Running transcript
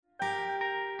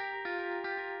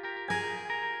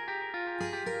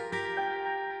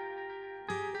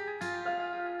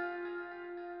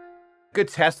Good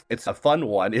test, it's a fun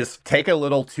one, is take a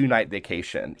little 2-night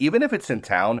vacation. Even if it's in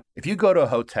town, if you go to a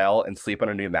hotel and sleep on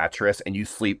a new mattress and you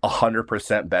sleep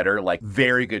 100% better, like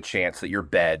very good chance that your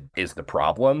bed is the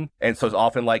problem. And so it's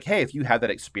often like, hey, if you have that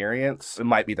experience, it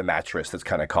might be the mattress that's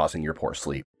kind of causing your poor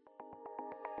sleep.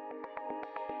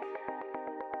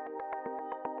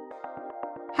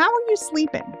 How are you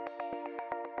sleeping?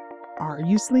 Are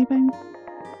you sleeping?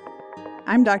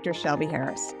 I'm Dr. Shelby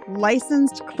Harris,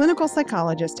 licensed clinical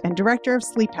psychologist and director of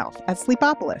sleep health at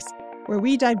Sleepopolis, where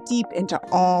we dive deep into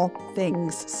all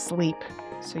things sleep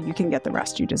so you can get the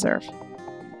rest you deserve.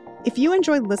 If you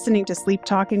enjoy listening to Sleep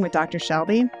Talking with Dr.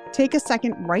 Shelby, take a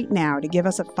second right now to give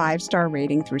us a 5-star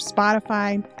rating through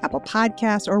Spotify, Apple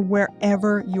Podcasts, or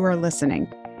wherever you are listening.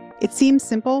 It seems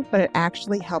simple, but it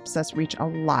actually helps us reach a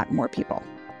lot more people.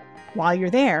 While you're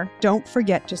there, don't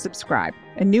forget to subscribe.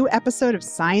 A new episode of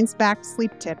Science-Backed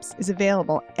Sleep Tips is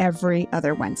available every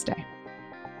other Wednesday.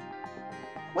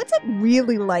 What's it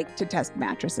really like to test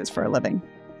mattresses for a living?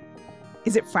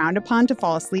 Is it frowned upon to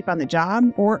fall asleep on the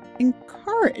job or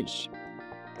encouraged?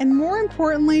 And more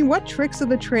importantly, what tricks of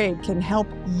the trade can help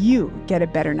you get a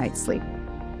better night's sleep?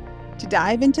 To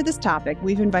dive into this topic,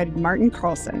 we've invited Marten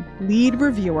Carlson, lead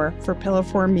reviewer for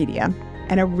Pillar4 Media,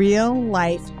 and a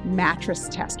real-life mattress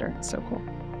tester. So cool.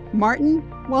 Marten,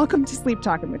 welcome to Sleep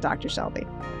Talking with Dr. Shelby.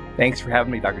 Thanks for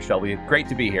having me, Dr. Shelby. Great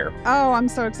to be here. Oh, I'm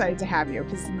so excited to have you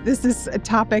because this is a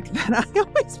topic that I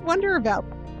always wonder about.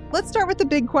 Let's start with the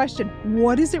big question.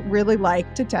 What is it really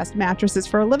like to test mattresses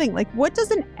for a living? Like, what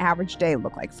does an average day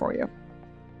look like for you?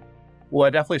 Well, I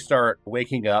definitely start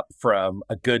waking up from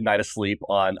a good night of sleep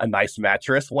on a nice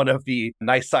mattress. One of the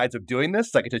nice sides of doing this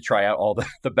is I get to try out all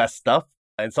the best stuff.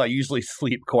 And so I usually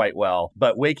sleep quite well.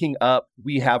 But waking up,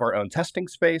 we have our own testing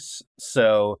space.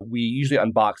 So we usually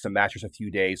unbox a mattress a few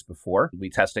days before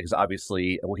we test it because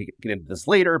obviously we'll get into this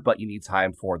later, but you need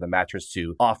time for the mattress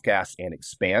to off-gas and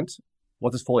expand.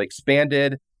 Once it's fully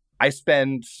expanded, I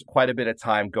spend quite a bit of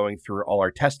time going through all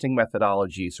our testing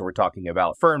methodology. So we're talking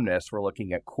about firmness, we're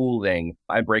looking at cooling.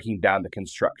 I'm breaking down the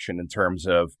construction in terms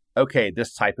of, okay,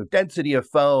 this type of density of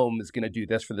foam is going to do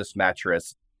this for this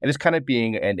mattress. And it's kind of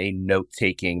being in a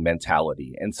note-taking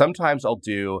mentality. And sometimes I'll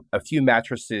do a few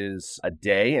mattresses a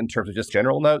day in terms of just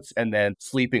general notes and then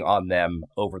sleeping on them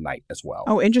overnight as well.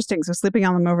 Oh, interesting. So sleeping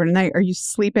on them overnight. Are you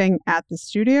sleeping at the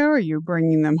studio or are you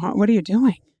bringing them home? What are you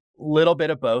doing? Little bit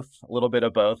of both.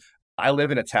 I live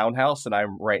in a townhouse and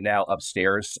I'm right now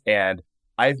upstairs and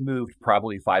I've moved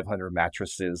probably 500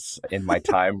 mattresses in my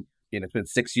time. It's been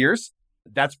 6 years.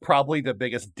 That's probably the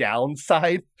biggest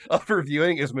downside of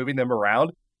reviewing is moving them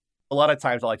around. A lot of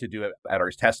times I like to do it at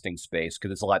our testing space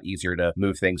because it's a lot easier to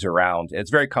move things around.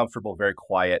 It's very comfortable, very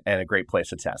quiet, and a great place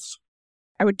to test.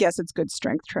 I would guess it's good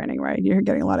strength training, right? You're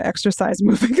getting a lot of exercise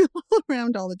moving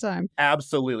around all the time.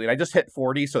 Absolutely. And I just hit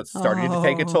 40, so it's starting to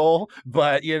take a toll.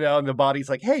 But, and the body's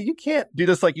like, hey, you can't do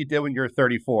this like you did when you're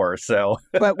 34. So,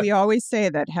 but we always say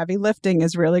that heavy lifting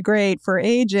is really great for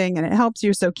aging and it helps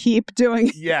you. So keep doing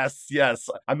it. Yes.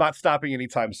 I'm not stopping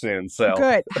anytime soon. So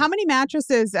good. How many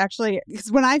mattresses actually?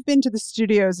 Because when I've been to the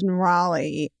studios in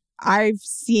Raleigh, I've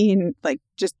seen like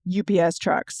just UPS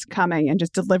trucks coming and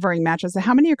just delivering mattresses.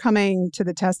 How many are coming to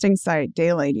the testing site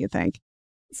daily, do you think?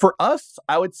 For us,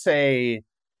 I would say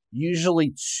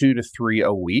usually 2 to 3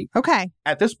 a week. Okay.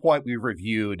 At this point, we've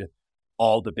reviewed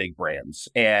all the big brands.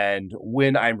 And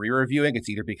when I'm re-reviewing, it's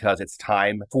either because it's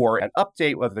time for an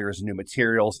update, whether there's new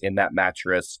materials in that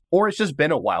mattress, or it's just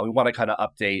been a while. We want to kind of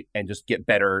update and just get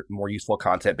better, more useful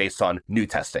content based on new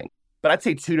testing. But I'd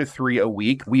say 2 to 3 a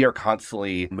week. We are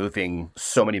constantly moving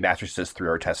so many mattresses through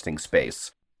our testing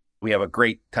space. We have a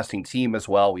great testing team as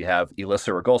well. We have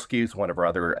Elissa Rogolski, who's one of our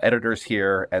other editors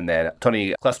here, and then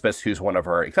Tony Klespis, who's one of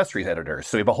our accessories editors.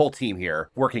 So we have a whole team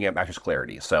here working at Mattress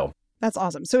Clarity. So that's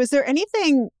awesome. So is there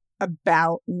anything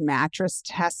about mattress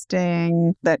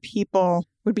testing that people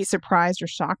would be surprised or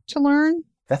shocked to learn?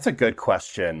 That's a good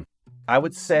question. I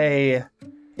would say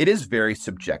it is very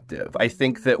subjective. I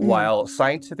think that while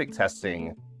scientific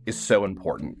testing is so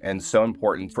important and so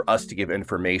important for us to give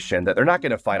information that they're not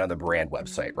going to find on the brand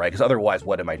website, right? Because otherwise,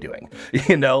 what am I doing?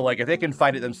 Like if they can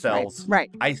find it themselves,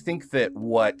 right. I think that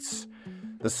what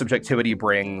the subjectivity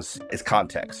brings is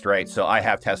context, right? So I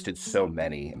have tested so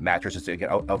many mattresses, again,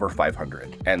 over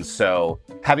 500. And so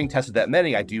having tested that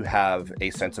many, I do have a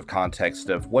sense of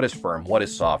context of what is firm, what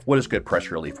is soft, what is good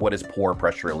pressure relief, what is poor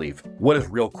pressure relief, what does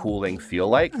real cooling feel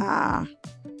like?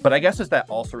 But I guess as that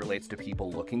also relates to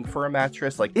people looking for a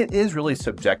mattress, like it is really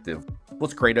subjective.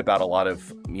 What's great about a lot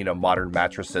of, modern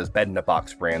mattresses,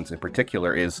 bed-in-a-box brands in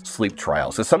particular, is sleep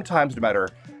trials. So sometimes no matter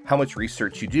how much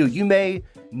research you do, you may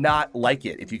not like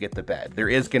it if you get the bed. There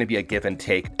is going to be a give and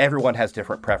take. Everyone has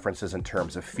different preferences in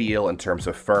terms of feel, in terms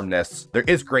of firmness. There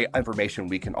is great information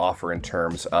we can offer in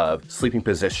terms of sleeping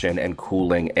position and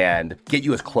cooling and get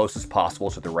you as close as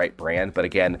possible to the right brand. But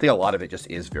again, I think a lot of it just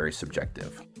is very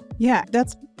subjective. Yeah,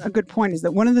 that's a good point, is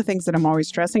that one of the things that I'm always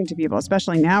stressing to people,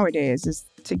 especially nowadays, is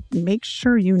to make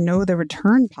sure you know the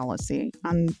return policy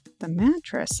on the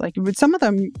mattress. Like with some of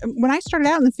them, when I started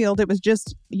out in the field, it was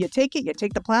just you take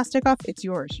the plastic off, it's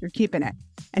yours, you're keeping it.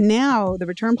 And now the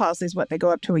return policy is what, they go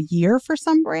up to a year for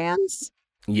some brands?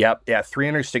 Yep. Yeah.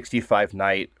 365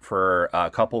 night for a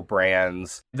couple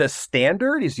brands. The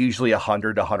standard is usually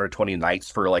 100 to 120 nights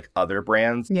for like other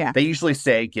brands. Yeah. They usually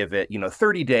say give it,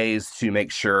 30 days to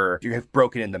make sure you have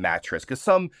broken in the mattress, because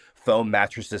some foam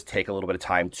mattresses take a little bit of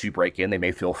time to break in. They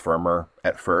may feel firmer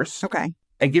at first. Okay.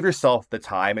 And give yourself the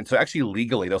time. And so actually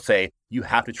legally, they'll say you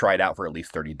have to try it out for at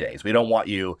least 30 days. We don't want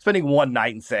you spending one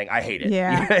night and saying, I hate it,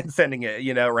 and sending it,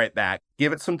 right back.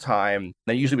 Give it some time.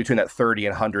 Then usually between that 30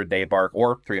 and 100 day mark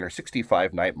or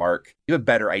 365 night mark, you have a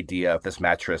better idea if this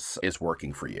mattress is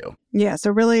working for you. Yeah. So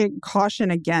really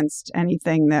caution against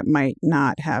anything that might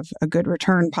not have a good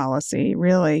return policy,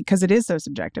 really, because it is so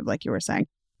subjective, like you were saying.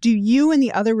 Do you and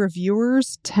the other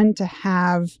reviewers tend to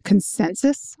have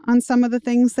consensus on some of the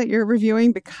things that you're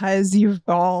reviewing because you've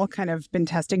all kind of been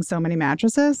testing so many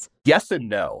mattresses? Yes and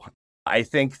no. I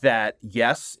think that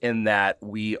yes, in that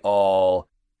we all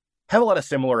have a lot of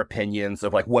similar opinions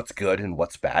of like what's good and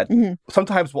what's bad. Mm-hmm.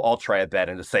 Sometimes we'll all try a bed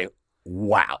and just say,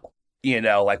 wow.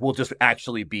 We'll just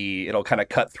actually it'll kind of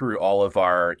cut through all of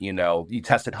our, you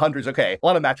tested hundreds. Okay, a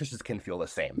lot of mattresses can feel the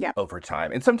same over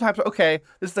time. And sometimes, okay,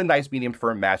 this is a nice medium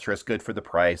firm mattress, good for the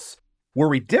price. Where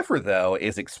we differ, though,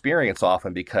 is experience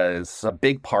often, because a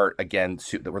big part, again,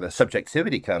 where the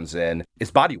subjectivity comes in is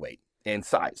body weight and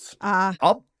size.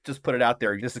 I'll just put it out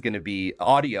there. This is going to be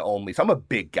audio only. So I'm a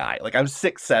big guy. Like I'm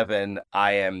 6'7".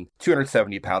 I am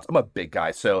 270 pounds. I'm a big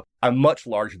guy. So I'm much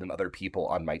larger than other people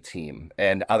on my team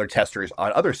and other testers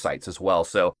on other sites as well.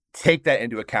 So take that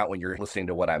into account when you're listening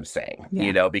to what I'm saying,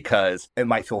 because it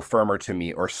might feel firmer to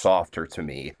me or softer to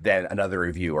me than another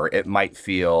reviewer. It might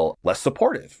feel less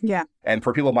supportive. Yeah. And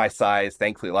for people my size,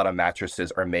 thankfully, a lot of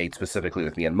mattresses are made specifically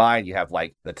with me in mind. You have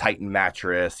like the Titan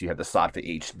mattress, you have the Sattva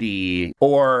HD,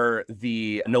 or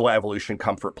the Noah Evolution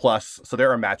Comfort Plus. So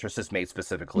there are mattresses made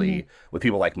specifically with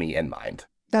people like me in mind.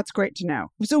 That's great to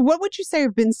know. So what would you say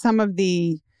have been some of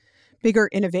the bigger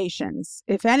innovations,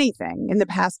 if anything, in the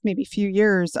past maybe few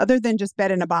years, other than just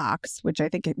bed in a box, which I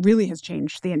think it really has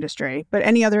changed the industry, but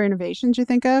any other innovations you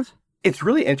think of? It's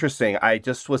really interesting. I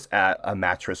just was at a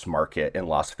mattress market in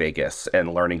Las Vegas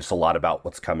and learning just a lot about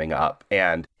what's coming up.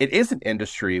 And it is an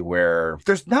industry where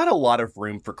there's not a lot of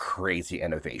room for crazy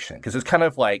innovation, because it's kind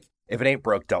of like, if it ain't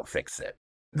broke, don't fix it.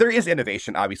 There is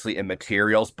innovation, obviously, in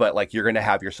materials, but like you're going to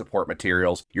have your support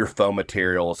materials, your foam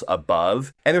materials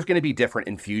above, and there's going to be different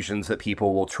infusions that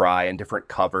people will try and different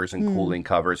covers and cooling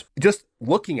covers. Just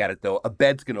looking at it, though, a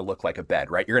bed's going to look like a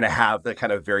bed, right? You're going to have the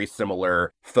kind of very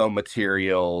similar foam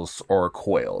materials or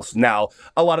coils. Now,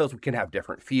 a lot of those can have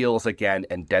different feels, again,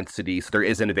 and density. So there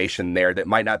is innovation there that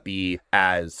might not be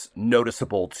as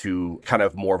noticeable to kind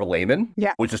of more of a layman,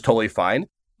 which is totally fine.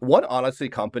 One, honestly,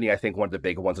 company, I think one of the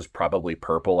big ones is probably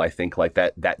Purple. I think like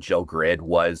that gel grid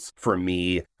was, for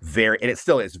me, and it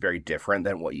still is very different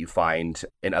than what you find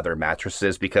in other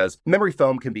mattresses, because memory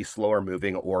foam can be slower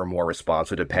moving or more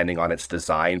responsive depending on its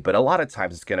design. But a lot of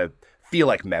times it's going to feel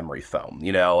like memory foam,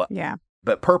 Yeah.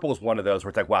 But Purple is one of those where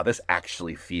it's like, wow, this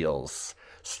actually feels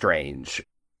strange.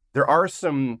 There are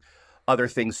some other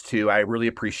things too. I really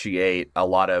appreciate a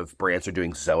lot of brands are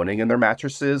doing zoning in their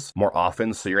mattresses more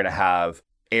often. So you're going to have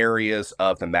areas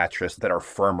of the mattress that are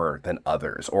firmer than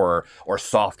others or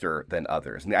softer than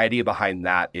others. And the idea behind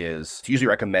that is it's usually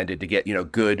recommended to get,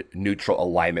 good neutral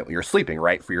alignment when you're sleeping,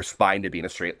 right? For your spine to be in a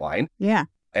straight line. Yeah.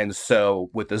 And so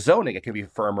with the zoning, it can be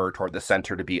firmer toward the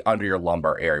center to be under your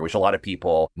lumbar area, which a lot of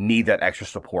people need that extra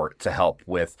support to help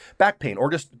with back pain or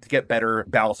just to get better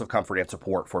balance of comfort and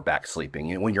support for back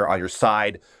sleeping. When you're on your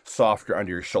side, softer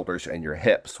under your shoulders and your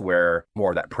hips, where more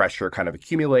of that pressure kind of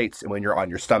accumulates. And when you're on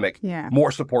your stomach,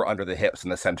 more support under the hips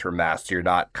and the center mass, so you're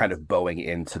not kind of bowing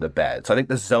into the bed. So I think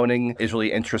the zoning is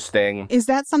really interesting. Is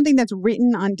that something that's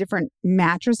written on different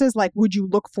mattresses? Like, would you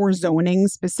look for zoning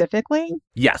specifically?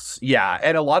 Yes. Yeah.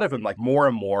 And a lot of them, like more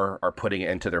and more, are putting it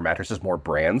into their mattresses, more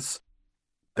brands.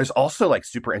 There's also like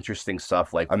super interesting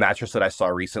stuff, like a mattress that I saw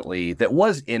recently that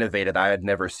was innovative I had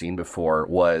never seen before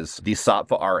was the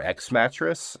Sattva RX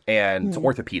mattress, and it's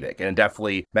orthopedic and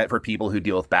definitely meant for people who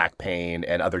deal with back pain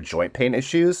and other joint pain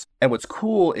issues. And what's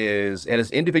cool is it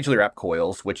has individually wrapped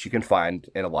coils, which you can find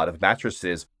in a lot of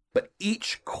mattresses, but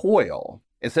each coil,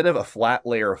 instead of a flat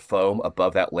layer of foam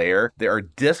above that layer, there are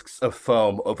discs of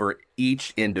foam over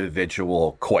each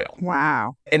individual coil.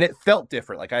 Wow. And it felt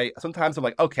different. Like sometimes I'm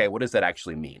like, okay, what does that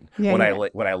actually mean when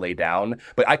I lay down?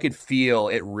 But I could feel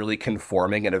it really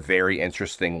conforming in a very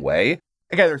interesting way.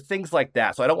 Again, there are things like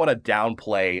that. So I don't want to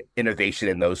downplay innovation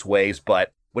in those ways,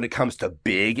 but when it comes to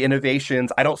big innovations,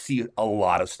 I don't see a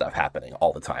lot of stuff happening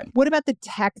all the time. What about the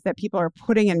tech that people are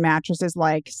putting in mattresses,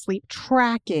 like sleep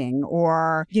tracking,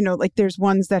 or, like there's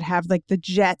ones that have like the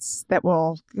jets that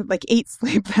will, like 8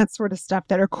 Sleep, that sort of stuff,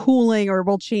 that are cooling or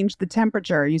will change the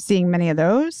temperature. Are you seeing many of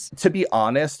those? To be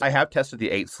honest, I have tested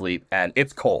the 8 Sleep and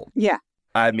it's cold. Yeah.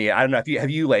 I mean, I don't know if have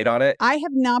you laid on it? I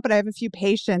have not, but I have a few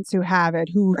patients who have it,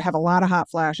 who have a lot of hot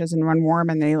flashes and run warm,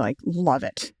 and they like love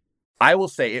it. I will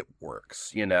say it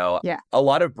works, Yeah. A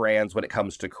lot of brands, when it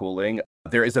comes to cooling,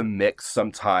 there is a mix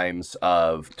sometimes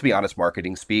of, to be honest,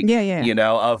 marketing speak,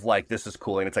 of like, this is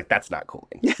cooling. It's like, that's not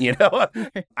cooling,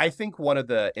 I think one of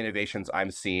the innovations I'm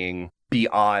seeing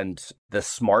beyond the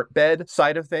smart bed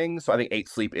side of things, so I think 8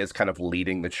 Sleep is kind of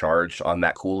leading the charge on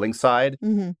that cooling side,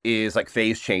 is like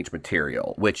phase change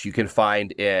material, which you can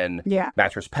find in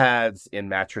mattress pads, in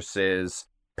mattresses,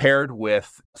 paired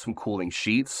with some cooling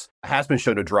sheets, has been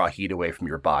shown to draw heat away from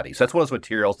your body. So that's one of those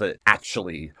materials that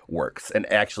actually works and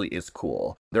actually is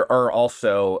cool. There are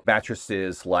also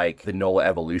mattresses like the NOLA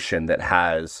Evolution that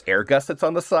has air gussets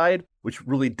on the side, which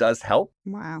really does help.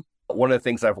 Wow. One of the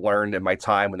things I've learned in my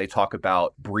time when they talk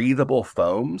about breathable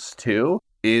foams too,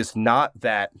 is not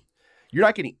that you're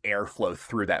not getting airflow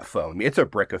through that foam. It's a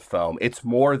brick of foam. It's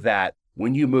more that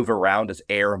when you move around, does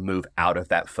air move out of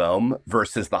that foam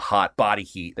versus the hot body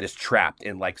heat that is trapped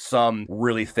in like some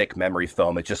really thick memory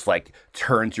foam. It just like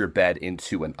turns your bed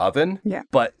into an oven. Yeah.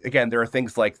 But again, there are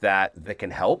things like that can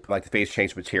help, like the phase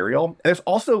change material. And there's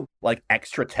also like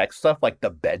extra tech stuff like the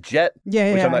bed jet, which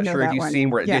I'm not sure if you've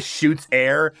seen, where it just shoots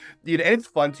air. And it's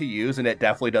fun to use, and it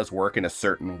definitely does work in a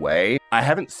certain way. I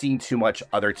haven't seen too much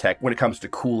other tech when it comes to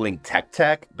cooling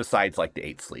tech besides like the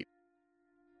 8 Sleep.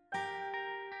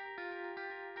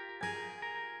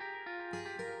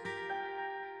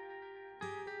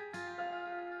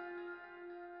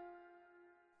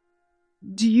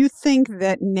 Do you think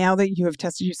that now that you have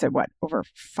tested, you said, over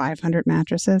 500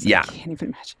 mattresses? Yeah. I can't even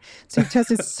imagine. So you've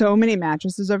tested so many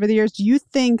mattresses over the years. Do you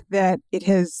think that it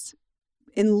has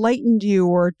enlightened you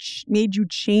or made you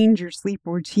change your sleep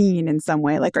routine in some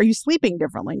way? Like, are you sleeping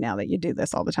differently now that you do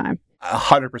this all the time?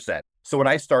 100%. So when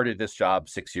I started this job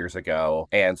 6 years ago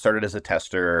and started as a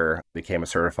tester, became a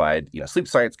certified, sleep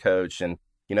science coach, and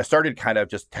started kind of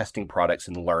just testing products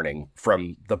and learning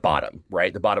from the bottom,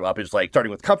 right? The bottom up is like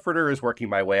starting with comforters, working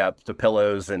my way up to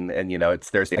pillows. And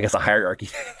there's, I guess, a hierarchy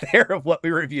there of what we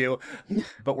review,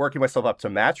 but working myself up to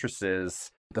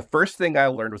mattresses. The first thing I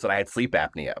learned was that I had sleep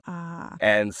apnea.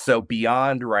 And so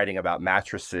beyond writing about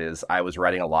mattresses, I was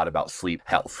writing a lot about sleep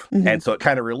health. And so it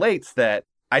kind of relates that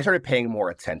I started paying more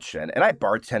attention, and I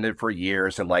bartended for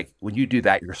years. And like, when you do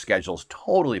that, your schedule's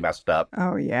totally messed up.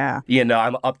 Oh, yeah.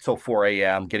 I'm up till 4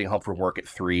 a.m., getting home from work at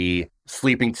 3,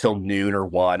 sleeping till noon or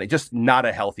 1. It's just not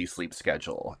a healthy sleep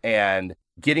schedule. And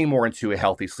getting more into a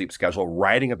healthy sleep schedule,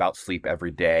 writing about sleep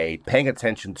every day, paying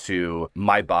attention to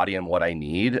my body and what I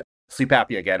need. Sleep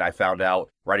apnea, again, I found out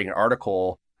writing an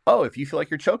article, if you feel like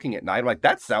you're choking at night, I'm like,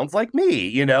 that sounds like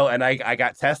me, and I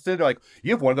got tested. Like,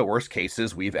 you have one of the worst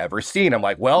cases we've ever seen. I'm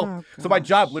like, so my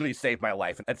job literally saved my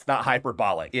life. It's not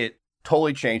hyperbolic. It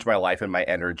totally changed my life and my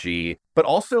energy. But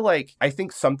also, like, I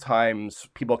think sometimes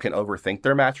people can overthink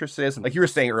their mattresses. Like you were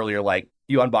saying earlier, like,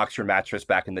 you unbox your mattress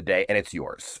back in the day and it's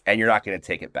yours and you're not going to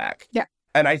take it back. Yeah.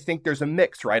 And I think there's a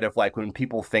mix, right, of like, when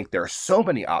people think there are so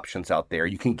many options out there,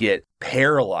 you can get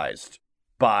paralyzed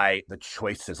by the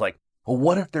choices. Like, well,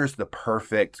 what if there's the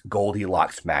perfect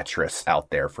Goldilocks mattress out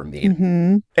there for me?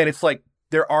 And it's like,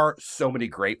 there are so many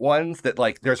great ones that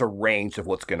like, there's a range of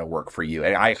what's going to work for you.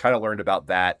 And I kind of learned about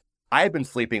that. I had been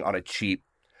sleeping on a cheap,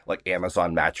 like,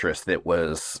 Amazon mattress that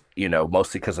was,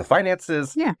 mostly because of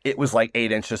finances. Yeah. It was like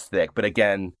 8 inches thick. But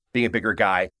again, being a bigger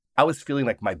guy, I was feeling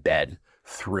like my bed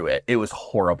through it. It was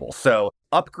horrible. So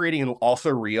upgrading and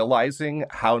also realizing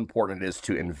how important it is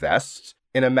to invest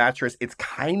in a mattress. It's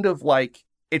kind of like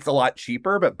It's a lot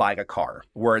cheaper, but buying a car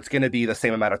where it's going to be the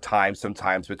same amount of time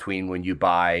sometimes between when you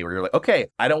buy, where you're like, okay,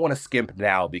 I don't want to skimp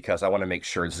now because I want to make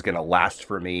sure this is going to last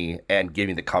for me and give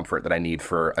me the comfort that I need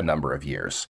for a number of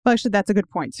years. Well, actually, that's a good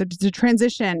point. So to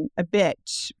transition a bit,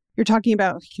 you're talking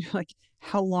about like,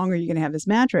 how long are you going to have this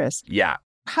mattress? Yeah.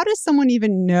 How does someone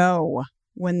even know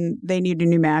when they need a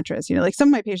new mattress? Like some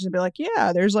of my patients will be like,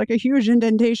 yeah, there's like a huge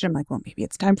indentation. I'm like, well, maybe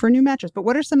it's time for a new mattress. But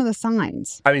what are some of the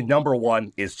signs? I mean, number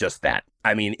one is just that.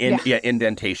 I mean,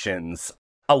 indentations.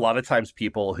 A lot of times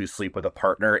people who sleep with a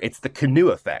partner, it's the canoe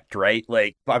effect, right?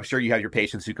 Like, I'm sure you have your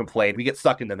patients who complain, we get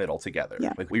stuck in the middle together.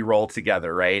 Yeah. Like we roll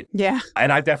together, right? Yeah.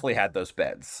 And I've definitely had those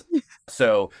beds.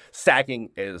 So sagging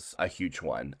is a huge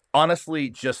one. Honestly,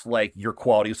 just like your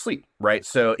quality of sleep, right?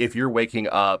 So if you're waking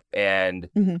up and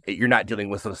you're not dealing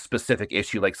with a specific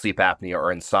issue like sleep apnea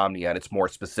or insomnia, and it's more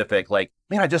specific, like,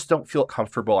 man, I just don't feel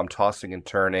comfortable. I'm tossing and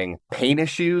turning. Pain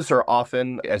issues are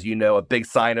often, as you know, a big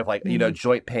sign of like,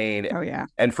 joint pain. Oh, yeah.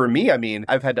 And for me, I mean,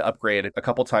 I've had to upgrade a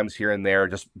couple times here and there,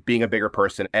 just being a bigger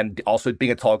person and also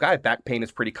being a tall guy. Back pain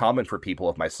is pretty common for people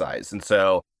of my size. And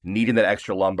so needing that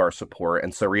extra lumbar support.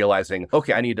 And so realizing,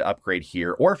 okay, I need to upgrade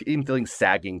here. Or if even feeling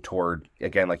sagging toward,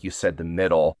 again, like you said, the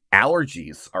middle.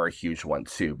 Allergies are a huge one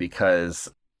too,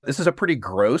 because this is a pretty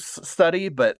gross study,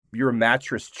 but your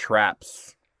mattress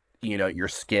traps, your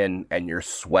skin and your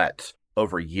sweat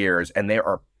over years. And there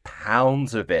are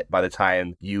pounds of it by the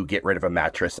time you get rid of a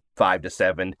mattress, 5 to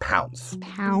 7 pounds.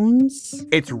 Pounds?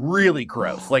 It's really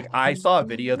gross. Like I saw a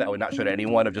video that I would not show to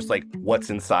anyone of just like what's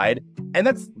inside. And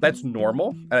that's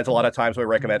normal. And it's a lot of times we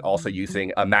recommend also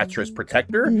using a mattress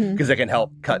protector because it can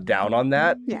help cut down on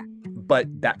that. Yeah. But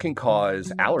that can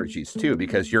cause allergies too,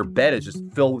 because your bed is just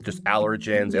filled with just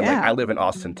allergens. And like I live in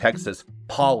Austin, Texas.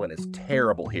 Pollen is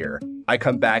terrible here. I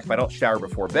come back, if I don't shower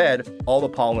before bed, all the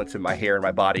pollen that's in my hair and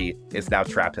my body is now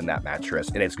trapped in that mattress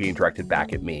and it's being directed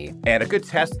back at me. And a good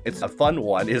test, it's a fun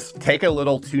one, is take a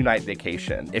little 2-night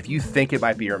vacation. If you think it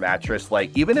might be your mattress,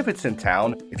 like even if it's in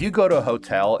town, if you go to a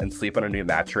hotel and sleep on a new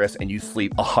mattress and you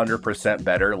sleep 100%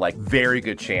 better, like very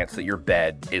good chance that your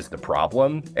bed is the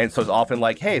problem. And so it's often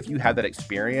like, hey, if you have that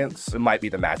experience, it might be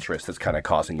the mattress that's kind of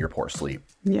causing your poor sleep.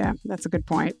 Yeah, that's a good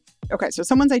point. Okay, so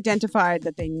someone's identified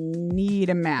that they need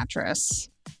a mattress.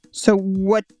 So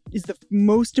what is the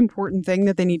most important thing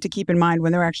that they need to keep in mind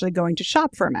when they're actually going to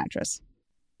shop for a mattress?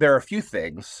 There are a few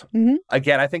things.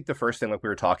 Again, I think the first thing like we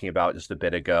were talking about just a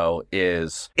bit ago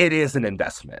is it is an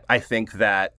investment. I think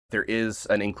that there is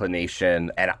an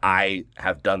inclination, and I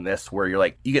have done this, where you're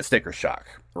like, you get sticker shock,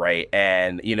 right?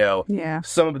 And,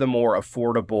 some of the more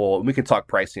affordable, we can talk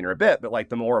pricing in a bit, but like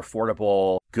the more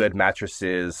affordable good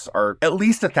mattresses are at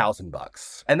least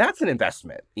 $1,000. And that's an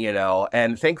investment,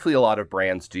 and thankfully a lot of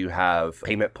brands do have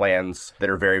payment plans that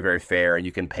are very, very fair. And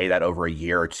you can pay that over a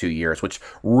year or 2 years, which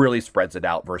really spreads it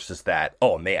out versus that,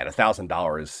 oh man,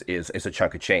 $1,000 is a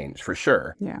chunk of change for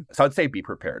sure. Yeah. So I'd say be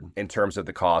prepared in terms of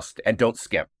the cost and don't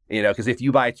skimp. Because if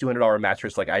you buy a $200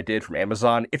 mattress like I did from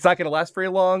Amazon, it's not going to last very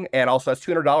long. And also that's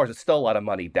 $200. It's still a lot of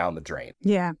money down the drain.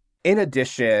 Yeah. In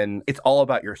addition, it's all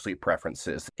about your sleep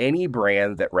preferences. Any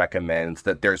brand that recommends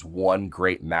that there's one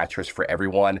great mattress for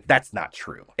everyone, that's not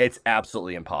true. It's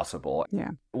absolutely impossible.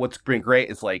 Yeah. What's been great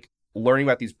is like learning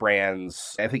about these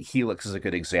brands. I think Helix is a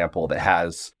good example that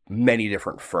has many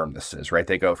different firmnesses, right?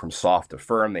 They go from soft to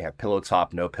firm. They have pillow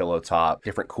top, no pillow top,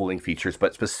 different cooling features.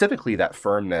 But specifically that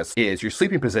firmness is your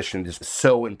sleeping position is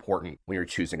so important when you're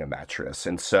choosing a mattress.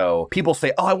 And so people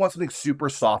say, oh, I want something super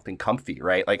soft and comfy,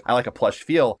 right? Like I like a plush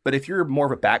feel. But if you're more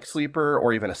of a back sleeper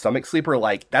or even a stomach sleeper,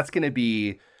 like that's going to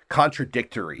be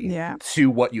contradictory to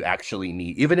what you actually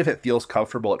need. Even if it feels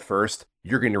comfortable at first,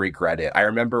 you're going to regret it. I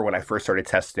remember when I first started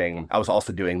testing, I was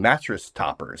also doing mattress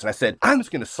toppers. And I said, I'm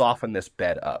just going to soften this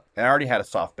bed up. And I already had a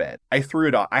soft bed. I threw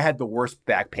it on. I had the worst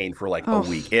back pain for like a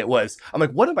week. I'm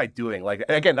like, what am I doing? Like,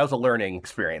 again, that was a learning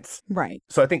experience. Right.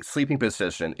 So I think sleeping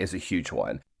position is a huge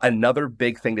one. Another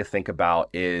big thing to think about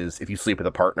is if you sleep with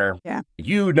a partner,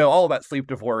 you know all about sleep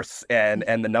divorce and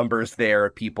the numbers there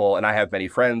of people. And I have many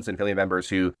friends and family members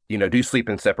who, do sleep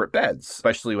in separate beds,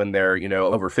 especially when they're,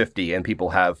 over 50 and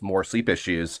people have more sleep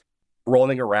issues.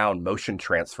 Rolling around, motion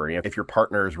transfer. If your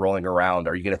partner is rolling around,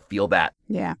 are you going to feel that?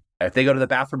 Yeah. If they go to the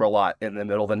bathroom a lot in the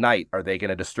middle of the night, are they going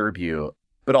to disturb you?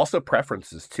 But also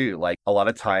preferences too. Like a lot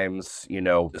of times,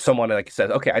 someone like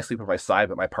says, okay, I sleep on my side,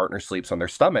 but my partner sleeps on their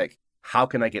stomach. How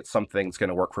can I get something that's going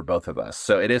to work for both of us?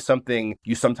 So it is something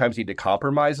you sometimes need to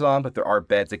compromise on, but there are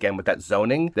beds, again, with that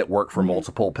zoning that work for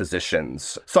multiple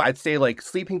positions. So I'd say like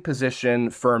sleeping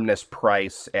position, firmness,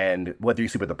 price, and whether you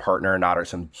sleep with a partner or not are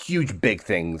some huge big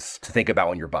things to think about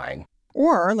when you're buying.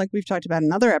 Or, like we've talked about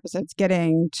in other episodes,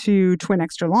 getting 2 twin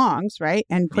extra longs, right?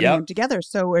 And putting them together.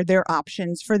 So are there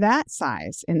options for that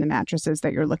size in the mattresses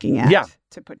that you're looking at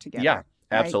to put together? Yeah,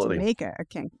 absolutely. Right, to make a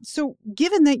king. So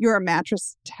given that you're a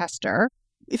mattress tester,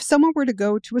 if someone were to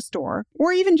go to a store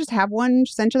or even just have one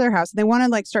sent to their house and they want to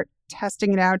like start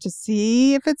testing it out to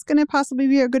see if it's going to possibly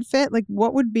be a good fit, like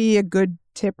what would be a good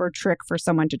tip or trick for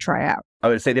someone to try out? I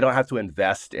would say they don't have to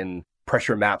invest in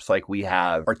pressure maps like we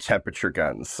have or temperature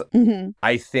guns.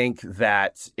 I think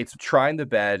that it's trying the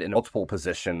bed in multiple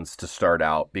positions to start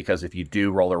out, because if you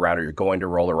do roll around or you're going to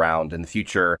roll around in the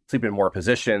future, sleep in more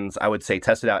positions, I would say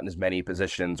test it out in as many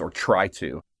positions or try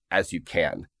to as you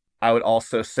can. I would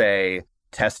also say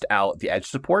test out the edge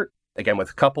support. Again,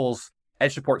 with couples,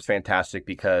 edge support is fantastic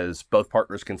because both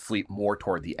partners can sleep more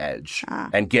toward the edge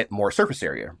and get more surface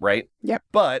area, right? Yep.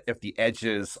 But if the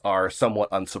edges are somewhat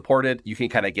unsupported, you can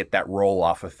kind of get that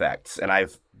roll-off effect. And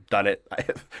I've done it.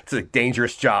 It's a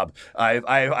dangerous job.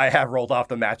 I have rolled off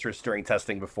the mattress during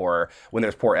testing before when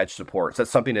there's poor edge support. So that's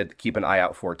something to keep an eye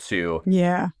out for too.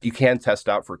 Yeah. You can test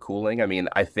out for cooling. I mean,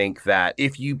 I think that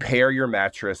if you pair your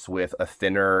mattress with a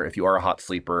thinner, if you are a hot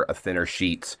sleeper, a thinner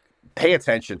sheet, pay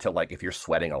attention to like if you're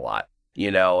sweating a lot. You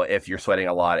know, if you're sweating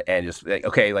a lot and just like,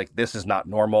 okay, like this is not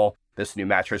normal. This new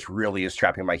mattress really is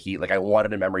trapping my heat. Like I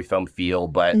wanted a memory foam feel,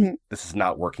 but this is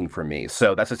not working for me.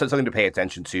 So that's something to pay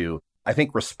attention to. I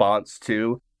think response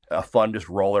to a fun just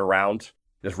rolling around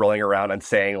and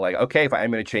saying like, okay, if I'm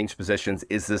going to change positions,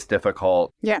 is this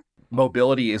difficult? Yeah.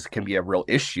 Mobility can be a real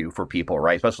issue for people,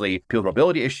 right? Especially people with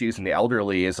mobility issues and the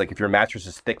elderly is like if your mattress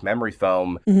is thick memory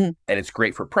foam and it's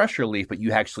great for pressure relief, but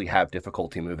you actually have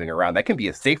difficulty moving around, that can be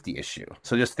a safety issue.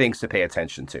 So just things to pay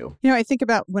attention to. You know, I think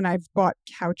about when I've bought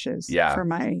couches for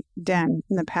my den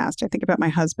in the past. I think about my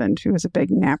husband, who was a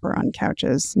big napper on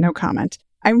couches. No comment.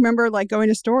 I remember like going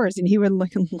to stores and he would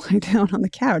lie down on the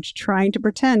couch trying to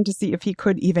pretend to see if he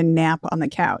could even nap on the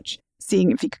couch, seeing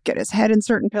if he could get his head in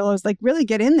certain pillows, like really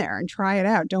get in there and try it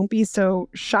out. Don't be so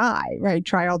shy, right?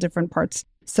 Try all different parts.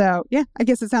 So yeah, I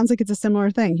guess it sounds like it's a similar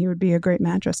thing. He would be a great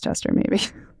mattress tester maybe.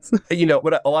 You know,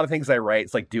 what a lot of things I write,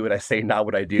 it's like do what I say, not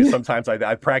what I do. Sometimes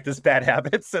I practice bad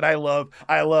habits and I love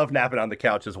napping on the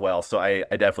couch as well. So I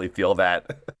definitely feel that.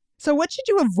 So what should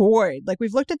you avoid? Like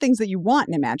we've looked at things that you want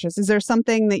in a mattress. Is there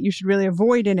something that you should really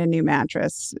avoid in a new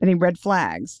mattress? Any red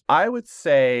flags? I would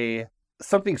say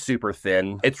something super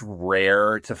thin. It's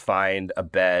rare to find a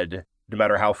bed, no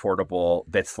matter how affordable,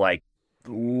 that's like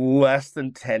less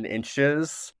than 10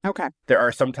 inches. Okay. There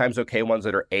are sometimes okay ones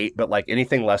that are 8, but like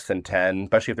anything less than 10,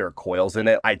 especially if there are coils in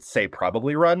it, I'd say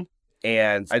probably run.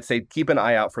 And I'd say keep an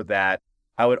eye out for that.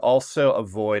 I would also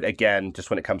avoid, again,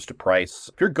 just when it comes to price,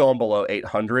 if you're going below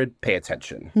 800, pay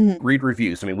attention. Read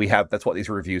reviews. I mean, that's what these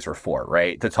reviews are for,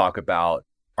 right? To talk about,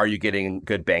 are you getting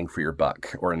good bang for your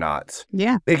buck or not?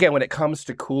 Yeah. Again, when it comes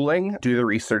to cooling, do the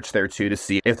research there too to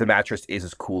see if the mattress is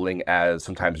as cooling as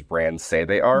sometimes brands say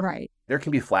they are. Right. There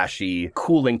can be flashy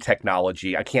cooling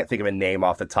technology. I can't think of a name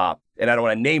off the top. And I don't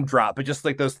want to name drop, but just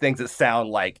like those things that sound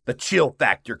like the chill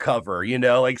factor cover, you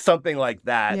know, like something like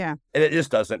that. Yeah. And it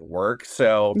just doesn't work.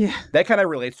 So that kind of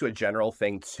relates to a general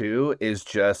thing too, is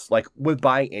just like with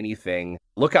buying anything,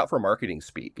 look out for marketing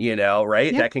speak, you know,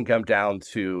 right? That can come down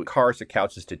to cars to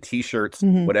couches to t-shirts,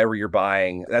 whatever you're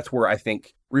buying. That's where I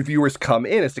think reviewers come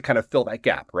in, is to kind of fill that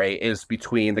gap, right? Is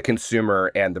between the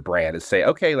consumer and the brand, is say,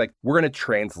 okay, like we're going to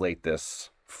translate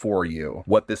this for you,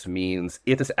 what this means,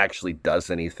 if this actually does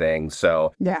anything.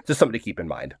 So just something to keep in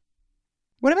mind.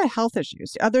 What about health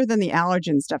issues? Other than the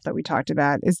allergen stuff that we talked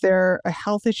about, is there a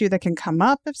health issue that can come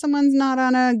up if someone's not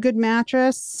on a good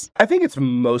mattress? I think it's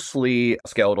mostly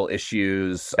skeletal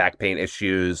issues, back pain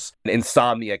issues.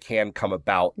 Insomnia can come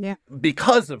about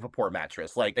because of a poor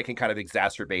mattress. Like they can kind of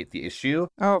exacerbate the issue.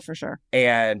 Oh, for sure.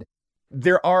 And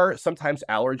there are sometimes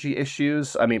allergy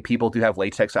issues. I mean, people do have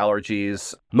latex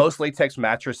allergies. Most latex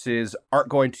mattresses aren't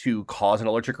going to cause an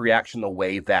allergic reaction the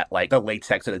way that like the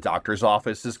latex at a doctor's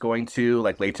office is going to,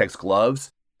 like latex gloves.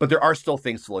 But there are still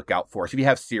things to look out for. So if you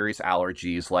have serious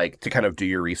allergies, like to kind of do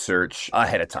your research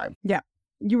ahead of time. Yeah.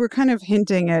 You were kind of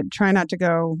hinting at try not to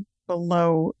go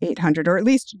below 800, or at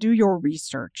least do your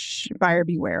research, buyer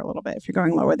beware a little bit. If you're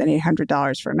going lower than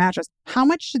 $800 for a mattress, how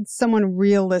much should someone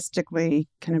realistically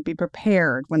kind of be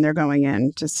prepared when they're going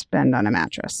in to spend on a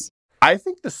mattress? I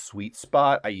think the sweet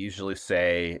spot I usually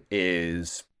say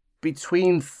is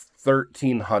between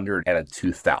 $1,300 and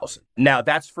 $2,000. Now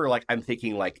that's for like, I'm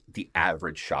thinking like the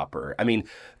average shopper. I mean,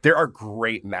 there are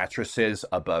great mattresses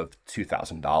above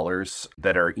 $2,000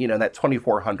 that are, you know, that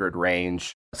 $2,400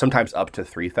 range. sometimes up to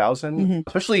 3,000,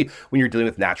 especially when you're dealing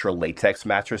with natural latex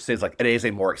mattresses. Like, it is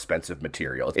a more expensive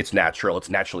material. It's natural, it's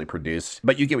naturally produced,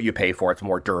 but you get what you pay for. It's a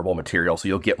more durable material, so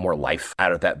you'll get more life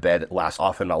out of that bed. It lasts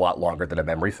often a lot longer than a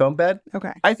memory foam bed.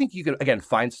 Okay. I think you can, again,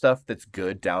 find stuff that's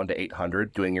good down to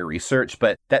 800 doing your research,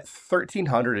 but that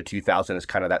 1,300 to 2,000 is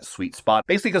kind of that sweet spot.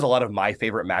 Basically, because a lot of my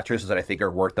favorite mattresses that I think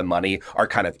are worth the money are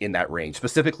kind of in that range,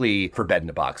 specifically for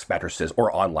bed-in-a-box mattresses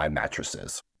or online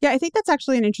mattresses. Yeah, I think that's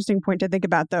actually an interesting point to think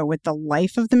about, though, with the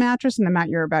life of the mattress and the amount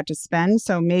you're about to spend.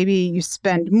 So maybe you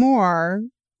spend more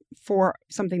for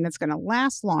something that's going to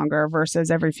last longer versus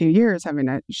every few years having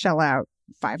to shell out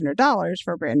 $500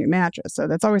 for a brand new mattress. So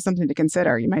that's always something to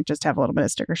consider. You might just have a little bit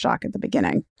of sticker shock at the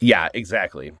beginning. Yeah,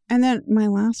 exactly. And then my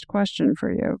last question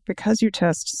for you, because you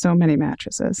test so many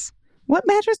mattresses, what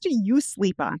mattress do you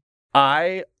sleep on?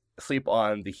 I sleep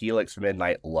on the Helix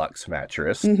Midnight Luxe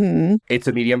mattress. Mm-hmm. It's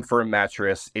a medium firm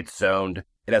mattress. It's zoned.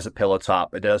 It has a pillow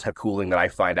top. It does have cooling that I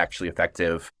find actually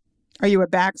effective. Are you a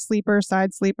back sleeper,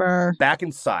 side sleeper? Back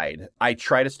and side. I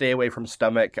try to stay away from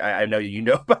stomach. I know you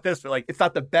know about this, but like, it's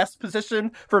not the best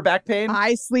position for back pain.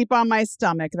 I sleep on my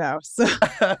stomach, though. So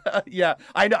yeah,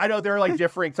 I know they're like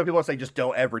differing. Some people say just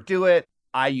don't ever do it.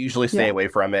 I usually stay away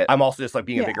from it. I'm also just like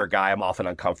being a bigger guy. I'm often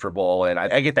uncomfortable, and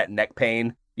I get that neck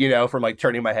pain, from like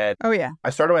turning my head. Oh, yeah. I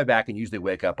start on my back and usually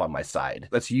wake up on my side.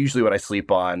 That's usually what I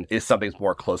sleep on, is something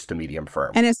more close to medium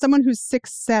firm. And as someone who's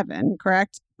 6'7",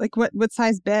 correct? Like what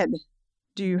size bed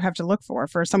do you have to look for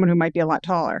someone who might be a lot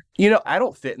taller? I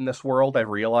don't fit in this world. I've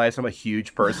realized I'm a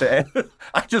huge person.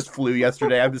 I just flew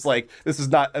yesterday. I'm just like, it's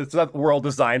not the world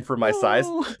designed for my size.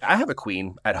 I have a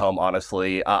queen at home,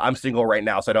 honestly. I'm single right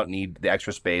now, so I don't need the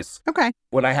extra space. Okay.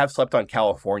 When I have slept on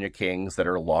California Kings that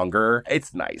are longer,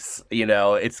 it's nice.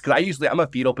 It's because I'm a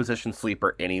fetal position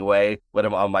sleeper anyway when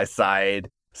I'm on my side.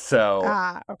 So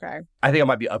okay. I think I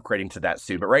might be upgrading to that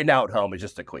soon. But right now at home is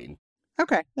just a queen.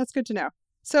 Okay, that's good to know.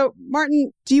 So,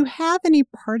 Marten, do you have any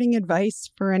parting advice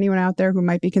for anyone out there who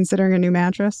might be considering a new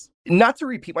mattress? Not to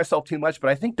repeat myself too much, but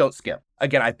I think don't skip.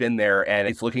 Again, I've been there, and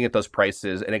it's looking at those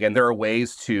prices. And again, there are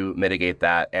ways to mitigate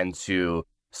that and to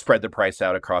spread the price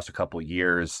out across a couple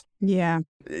years. Yeah.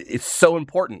 It's so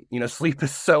important. Sleep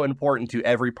is so important to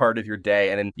every part of your day.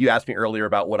 And then you asked me earlier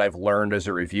about what I've learned as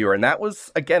a reviewer. And that was,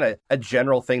 again, a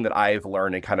general thing that I've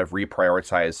learned and kind of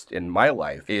reprioritized in my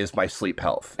life is my sleep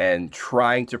health and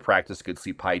trying to practice good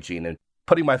sleep hygiene and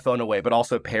putting my phone away, but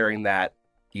also pairing that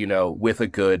with a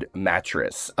good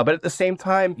mattress. But at the same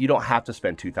time, you don't have to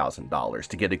spend $2,000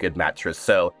 to get a good mattress.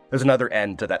 So there's another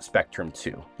end to that spectrum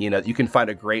too. You can find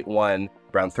a great one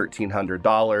around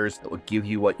 $1,300 that will give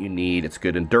you what you need. It's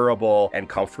good and durable and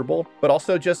comfortable, but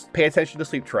also just pay attention to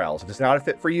sleep trials. If it's not a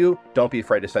fit for you, don't be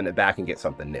afraid to send it back and get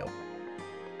something new.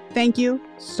 Thank you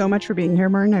so much for being here,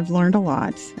 Marten. I've learned a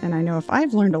lot. And I know if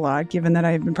I've learned a lot, given that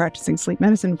I've been practicing sleep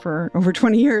medicine for over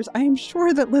 20 years, I am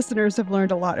sure that listeners have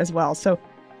learned a lot as well. So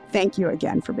thank you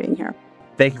again for being here.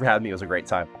 Thank you for having me. It was a great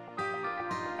time.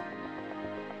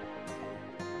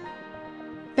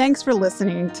 Thanks for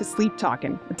listening to Sleep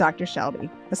Talkin' with Dr. Shelby,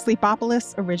 a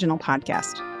Sleepopolis original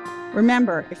podcast.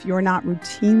 Remember, if you're not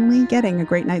routinely getting a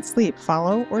great night's sleep,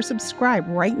 follow or subscribe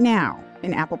right now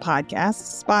in Apple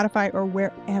Podcasts, Spotify, or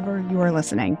wherever you are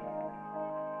listening.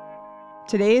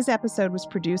 Today's episode was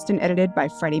produced and edited by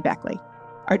Freddie Beckley.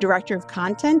 Our director of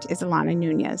content is Ilana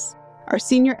Nunez. Our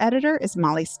senior editor is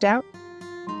Molly Stout.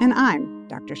 And I'm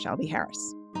Dr. Shelby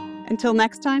Harris. Until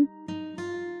next time,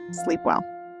 sleep well.